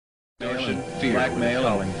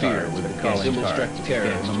Blackmail and fear with the calling card.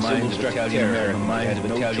 Terror, the mind of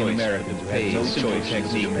Italian Americans who had no choice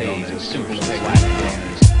technique known as simple black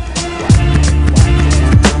hands.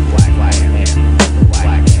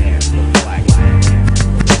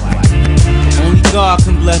 Only God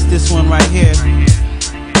can bless this one right here,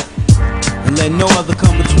 and let no other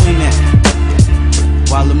come between that.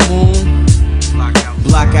 While the moon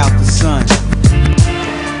block out the sun.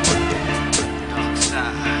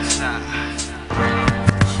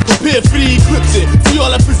 Prepare for the eclipsing. See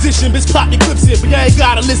all that position, bitch pop eclipsing. But you ain't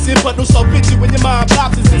gotta listen, but no self bitching when your mind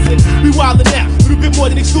pops is listen. We wildin' out, a little bit more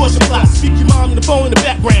than extortion plots. Speak your mom on the phone in the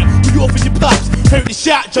background. We off for your pops. Heard the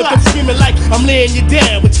shot, jumped up screaming like I'm laying you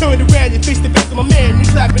down. But turn around, you're face to face with my man, you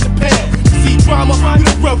clapping the pan. See drama, you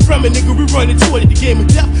don't run from it, nigga. We running toward it. The game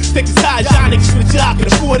of death, stakes is high, y'all niggas for the job can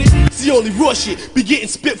afford it. See only raw shit, be getting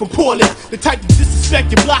spit from Portland. The type to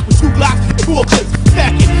disrespect your block with 2 Glocks and 4 clips.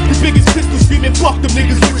 Packing the biggest pistol screaming, fuck them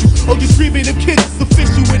niggas with you. Oh, you screaming them kids is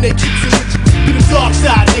official when they kicks it with you. You them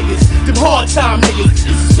Darcsyde niggas, them hard time niggas.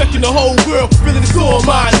 Disrespecting the whole world, feeling it's all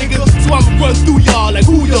mine, nigga. So I'ma run through y'all like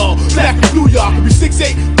who y'all? Black and blue y'all, could be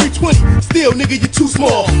 6'8", 320. Still, nigga, you're too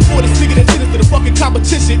small. For this nigga that sent us to the fucking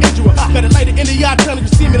competition, injurer. Got a light at the end of y'all trying to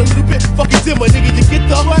see me a little bit fucking dimmer, nigga. You get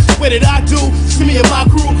the what? What did I do? See me and my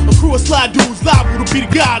crew, a crew of slide dudes, liable to be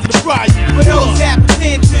the guys in the fry. For those that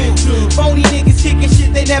pretend to, phony niggas kicking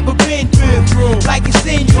shit they never been through. Like it's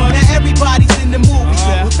in you, now everybody's in the movie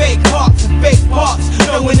with fake hearts and fake parts,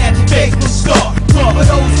 knowing that you fake will start. For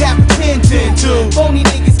those that pretend to, phony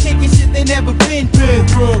niggas kicking shit they never been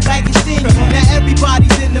through. Like it's in you, now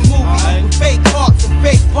everybody's in the movie with fake hearts and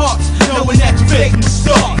fake parts, knowing that you fake will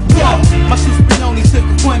start. My Supernoni took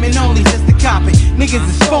appointment only just to cop it. Niggas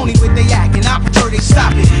is phony with they acting, I prefer they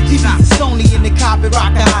stop it. Jesus is Sony in the carpet,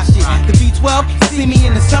 rock the hot shit. The B12, see me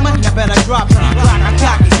in the summer, now bet I drop it. Block, I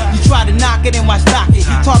cock it. You try to knock it and watch dock it.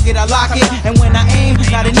 Target, I lock it, and when I aim,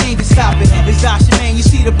 not a name to stop it. It's Darcsyde, man, you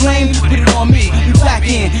see the blame? Put it on me. You black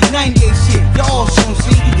in 98 shit, you all soon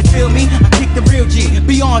see. You feel me? I kick the real G,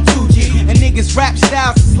 beyond 2G. And niggas rap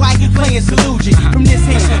styles is like playing Saluji. From this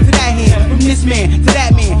hand to that hand, from this man to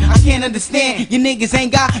that man. I can't understand, you niggas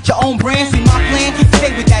ain't got your own brand. See my plan?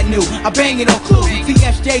 Stay with that new. I bang it on clue.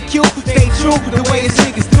 CSJQ, stay true the way it's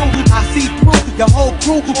niggas do. I see through the whole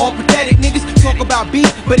crew, all pathetic niggas talk about beef,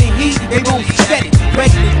 but in heat they won't set it.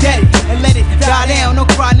 Ready to dead it and let it die down. Don't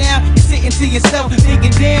cry now. You're sitting to yourself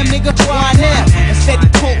thinking, damn nigga, why now? Instead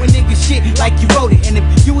of quoting nigga shit like you wrote it. And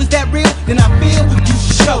if you was that real, then I feel you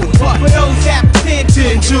should show it. But for those that pretend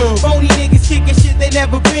to, phony niggas kicking shit they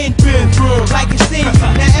never been through. Like it's in you,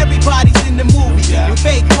 now everybody's in the movie with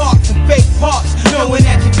fake hearts and fake parts, knowing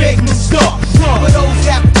that you fake will start. For those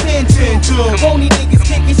that pretend to, phony niggas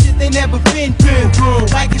kicking shit they never been through.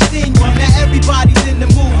 Like it's in you, now everybody's in the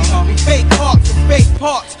movie with fake hearts and fake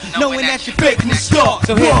parts, knowing that you fake will start.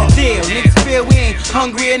 So here's the deal, niggas feel we ain't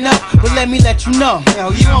hungry enough, but let me let you know,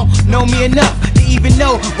 you don't know me enough to even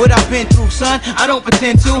know what I've been through, son. I don't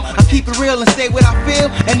pretend to, I keep it real and say what I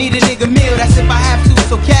feel, and need a nigga meal, that's if I have to.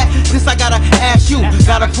 So cat, this I gotta ask you,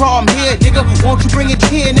 got a problem here, nigga, won't you bring it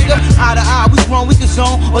here, nigga? Eye to eye, which one we can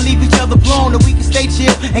zone, or leave each other blown, or we can stay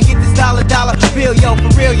chill and get this dollar bill. Yo,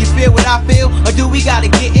 for real, you feel what I feel, or do we gotta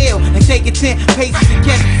get ill and take it 10 paces and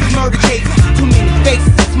catch these murder cases? Too many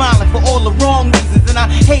faces smiling for all the wrong reasons, and I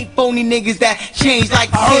hate phony niggas that change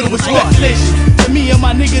like the I heard it was speculation. To me and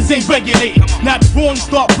my niggas ain't regulated. Not wrong to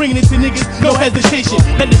start bringing it to niggas, no hesitation.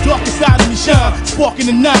 Let the darkest side of me shine, sparking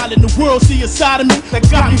the nine, and the world see a side of me that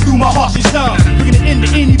got me through my harshest time. Bringing it into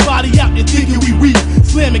anybody out there thinking we weak.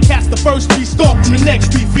 Slamming cats the first 3, stalking the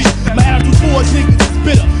next 3 feet. My attitude towards niggas is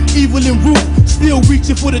bitter, evil and rude. Still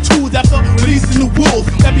reaching for the tools after releasing the wolves.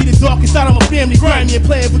 That be the darkest side of my family, grimy and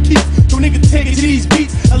playing for keeps. So niggas take it to these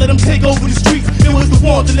beats, I let them take over the streets. It was the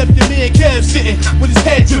one that left your man Kev sitting with his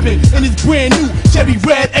head dripping in his brand new Chevy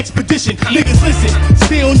Red Expedition. Niggas listen,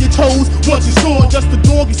 stay on your toes. Once it's on, just the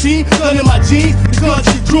dog you see, gun in my jeans, the guns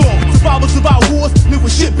get drawn. Survivors of our wars, live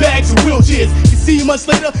with shit bags and wheelchairs. You see months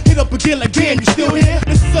later, hit up again like damn, you still here?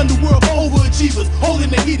 This is underworld for overachievers, holding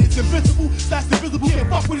the heat, it's invincible, that's invisible. Can't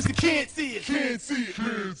fuck with us, you can't see it. Can't see it.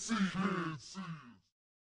 Can't see it.